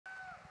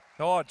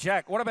Oh,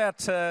 Jack, what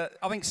about,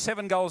 I think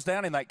 7 goals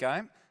down in that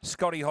game,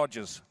 Scotty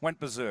Hodges went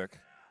berserk.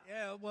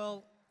 Yeah,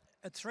 well,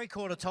 at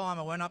three-quarter time,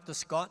 I went up to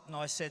Scott and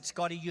I said,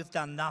 Scotty, you've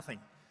done nothing.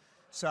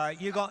 So I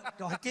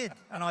did.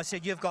 And I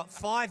said, you've got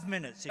 5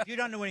 minutes. If you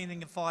don't do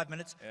anything in 5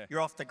 minutes,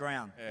 you're off the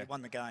ground. You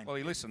won the game. Well,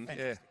 he listened,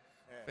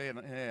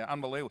 yeah,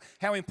 unbelievable.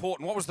 How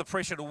important, what was the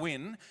pressure to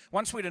win?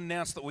 Once we'd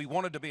announced that we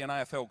wanted to be an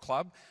AFL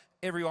club,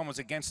 everyone was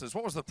against us.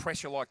 What was the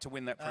pressure like to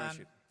win that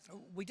premiership?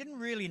 We didn't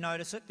really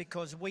notice it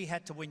because we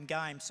had to win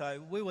games,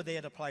 so we were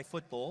there to play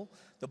football.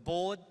 The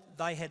board,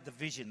 they had the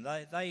vision.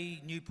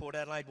 They knew Port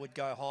Adelaide would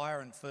go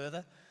higher and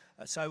further,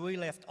 so we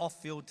left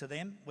off-field to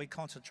them. We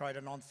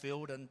concentrated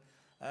on-field, and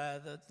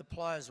the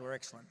players were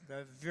excellent. They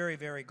were very,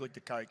 very good to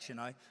coach, you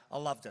know. I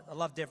loved it. I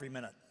loved every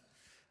minute.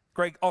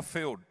 Greg,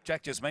 off-field,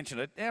 Jack just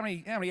mentioned it. How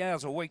many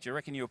hours a week do you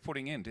reckon you were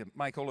putting in to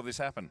make all of this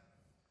happen?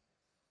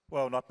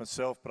 Well, not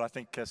myself, but I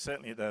think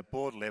certainly at the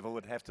board level,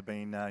 it'd have to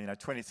be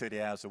 20,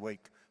 30 hours a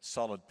week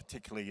solid,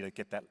 particularly to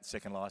get that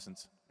second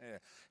licence. Yeah,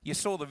 you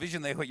saw the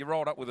vision there where you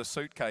rolled up with a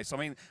suitcase. I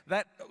mean,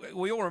 that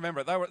we all remember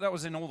it. That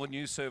was in all the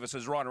news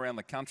services right around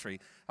the country.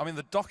 I mean,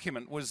 the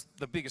document was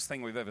the biggest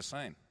thing we've ever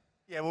seen.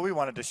 Yeah, well, we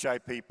wanted to show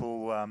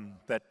people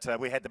that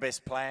we had the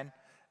best plan.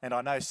 And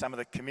I know some of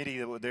the committee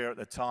that were there at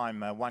the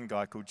time, one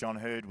guy called John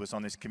Hurd was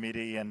on this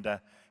committee, and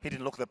he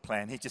didn't look at the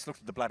plan. He just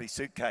looked at the bloody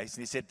suitcase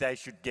and he said they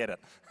should get it.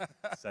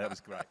 So that was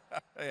great.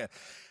 Yeah.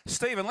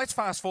 Stephen, let's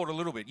fast forward a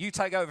little bit. You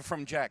take over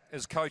from Jack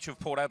as coach of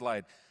Port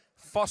Adelaide.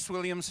 Foss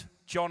Williams,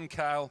 John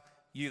Cahill,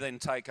 you then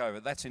take over.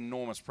 That's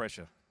enormous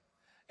pressure.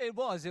 It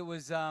was. It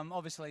was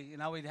obviously, you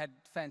know, we'd had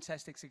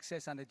fantastic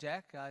success under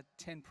Jack,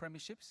 10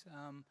 premierships.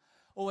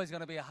 Always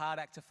going to be a hard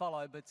act to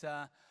follow,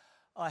 but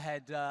I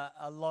had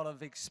a lot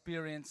of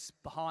experience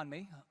behind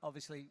me,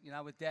 obviously, you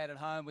know, with Dad at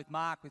home, with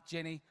Mark, with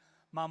Jenny.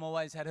 Mum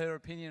always had her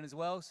opinion as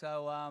well.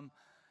 So,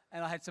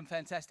 and I had some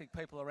fantastic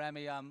people around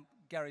me,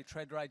 Gary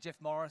Treadray, Jeff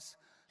Morris.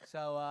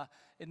 So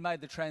it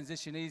made the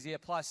transition easier.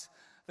 Plus,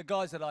 the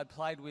guys that I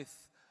played with,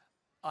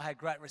 I had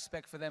great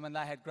respect for them and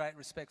they had great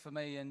respect for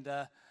me. And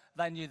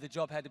they knew the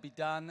job had to be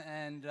done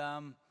and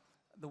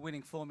the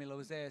winning formula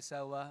was there.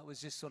 So it was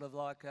just sort of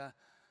like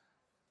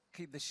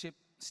keep the ship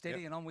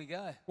steady and on we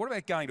go. What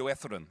about going to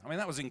Atherton? I mean,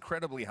 that was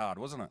incredibly hard,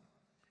 wasn't it?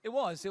 It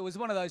was. It was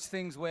one of those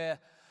things where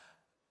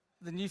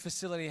the new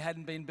facility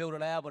hadn't been built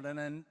at Alberton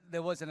and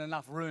there wasn't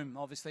enough room,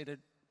 obviously,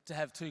 to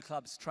have 2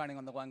 clubs training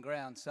on the one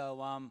ground.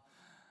 So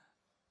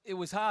it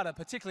was harder,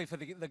 particularly for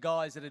the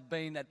guys that had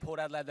been at Port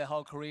Adelaide their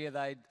whole career.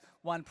 They'd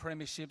won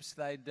premierships.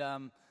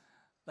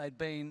 They'd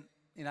been,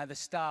 you know, the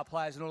star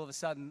players, and all of a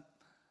sudden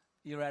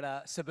you're at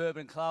a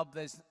suburban club.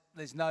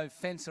 There's no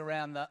fence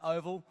around the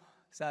oval.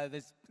 So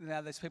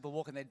there's people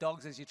walking their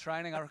dogs as you're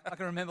training. I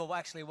can remember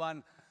actually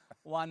one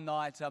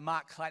night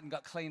Mark Clayton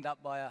got cleaned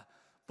up by a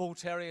bull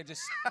terrier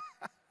just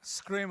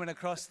screaming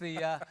across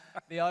the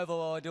oval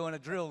while we're doing a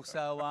drill.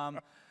 So,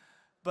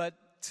 but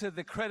to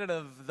the credit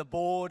of the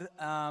board,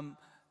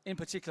 in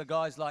particular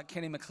guys like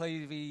Kenny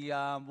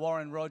McClevey,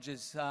 Warren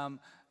Rogers,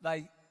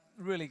 they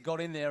really got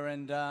in there,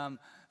 and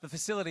the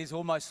facilities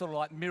almost sort of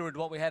like mirrored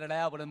what we had at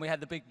Albert. And we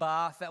had the big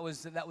bath that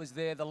was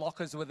there, the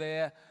lockers were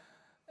there.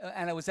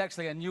 And it was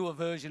actually a newer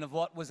version of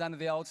what was under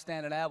the old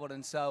stand at Albert.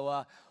 And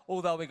so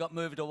although we got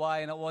moved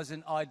away and it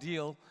wasn't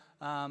ideal,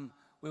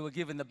 we were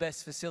given the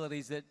best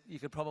facilities that you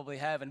could probably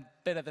have and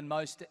better than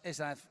most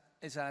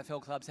SANFL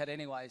clubs had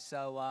anyway.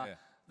 So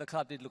the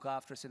club did look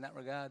after us in that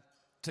regard.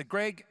 To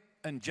Greg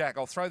and Jack,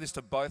 I'll throw this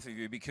to both of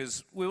you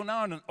because we were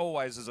known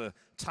always as a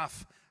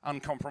tough,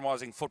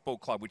 uncompromising football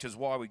club, which is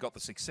why we got the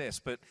success.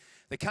 But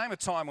there came a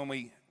time when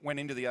we went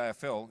into the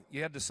AFL,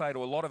 you had to say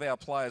to a lot of our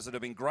players that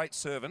have been great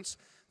servants,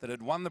 that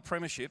had won the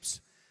premierships,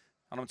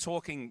 and I'm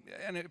talking,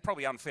 and it's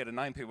probably unfair to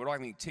name people, but I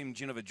think Tim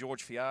Ginniver,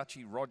 George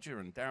Fiarchi, Roger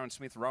and Darren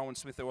Smith, Rowan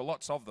Smith, there were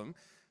lots of them,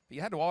 but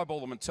you had to eyeball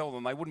them and tell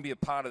them they wouldn't be a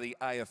part of the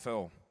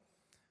AFL.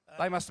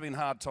 They must have been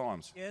hard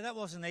times. Yeah, that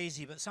wasn't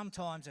easy, but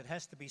sometimes it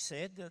has to be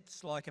said.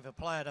 It's like if a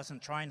player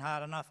doesn't train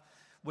hard enough,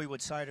 we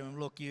would say to him,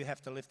 look, you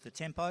have to lift the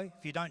tempo.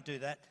 If you don't do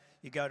that,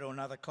 you go to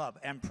another club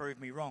and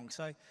prove me wrong.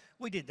 So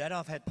we did that.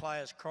 I've had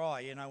players cry,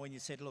 you know, when you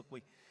said, look,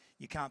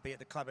 you can't be at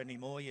the club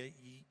anymore.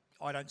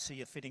 I don't see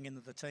you fitting into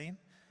the team.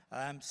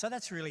 So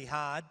that's really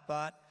hard,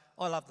 but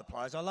I love the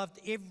players. I loved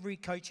every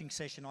coaching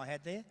session I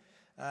had there.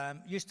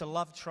 Used to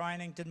love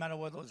training, didn't matter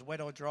whether it was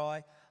wet or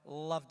dry.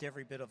 Loved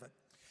every bit of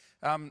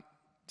it.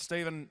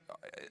 Stephen,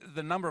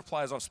 the number of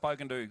players I've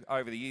spoken to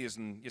over the years,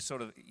 and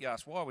you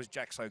ask, why was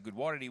Jack so good?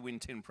 Why did he win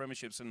 10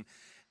 premierships? And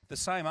the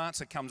same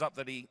answer comes up,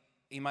 that he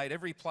made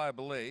every player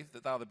believe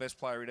that they were the best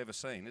player he'd ever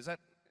seen. Is that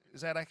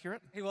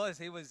accurate? He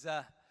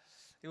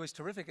was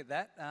terrific at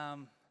that.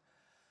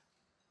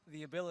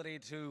 The ability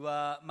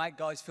to make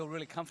guys feel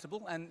really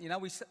comfortable. And, you know,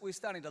 we're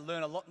starting to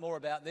learn a lot more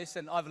about this,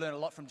 and I've learned a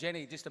lot from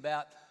Jenny just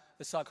about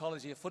the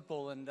psychology of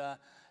football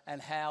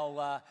and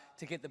how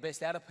to get the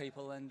best out of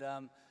people.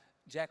 And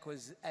Jack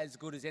was as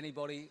good as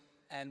anybody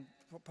and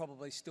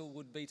probably still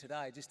would be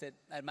today, just at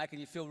making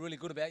you feel really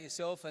good about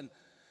yourself. And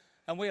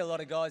we had a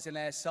lot of guys in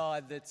our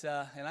side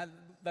that, you know,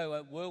 they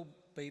were world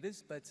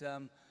beaters, but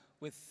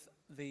with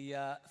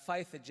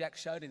faith that Jack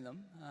showed in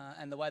them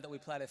and the way that we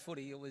played our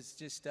footy. It was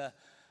just a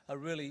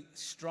really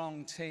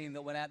strong team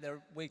that went out there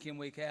week in,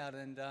 week out,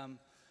 and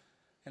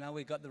you know,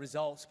 we got the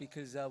results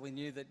because we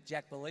knew that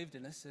Jack believed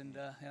in us, and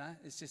you know,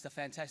 it's just a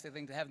fantastic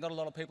thing to have. Not a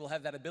lot of people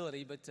have that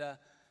ability, but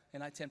you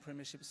know, 10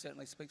 premierships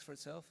certainly speaks for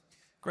itself.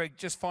 Greg,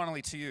 just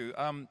finally to you,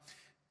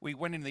 we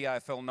went into the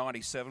AFL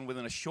 97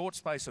 within a short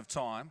space of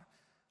time.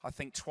 I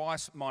think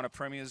twice minor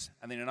premiers,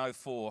 and then in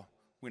 04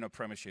 win a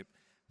premiership.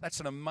 That's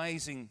an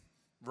amazing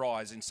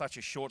rise in such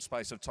a short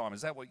space of time.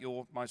 Is that what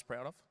you're most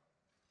proud of?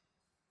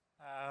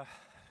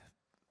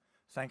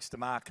 Thanks to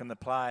Mark and the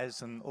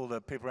players and all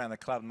the people around the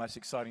club, the most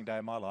exciting day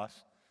of my life.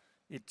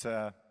 It's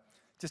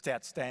just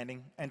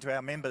outstanding. And to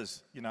our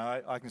members, you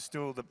know, I can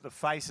still, the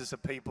faces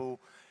of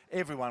people,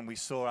 everyone we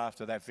saw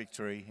after that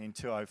victory in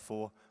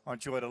 2004. I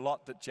enjoyed a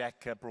lot that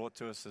Jack brought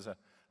to us as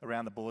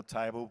around the board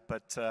table,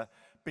 but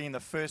being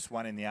the first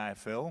one in the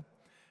AFL,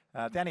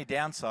 the only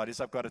downside is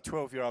I've got a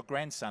 12-year-old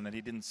grandson and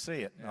he didn't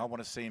see it. Yeah. I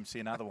want to see him see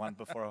another one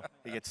before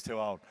he gets too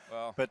old.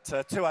 Well, but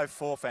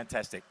 204,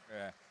 fantastic.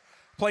 Yeah.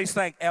 Please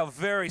thank our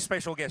very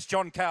special guests,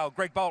 John Cahill,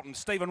 Greg Boulton,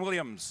 Stephen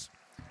Williams.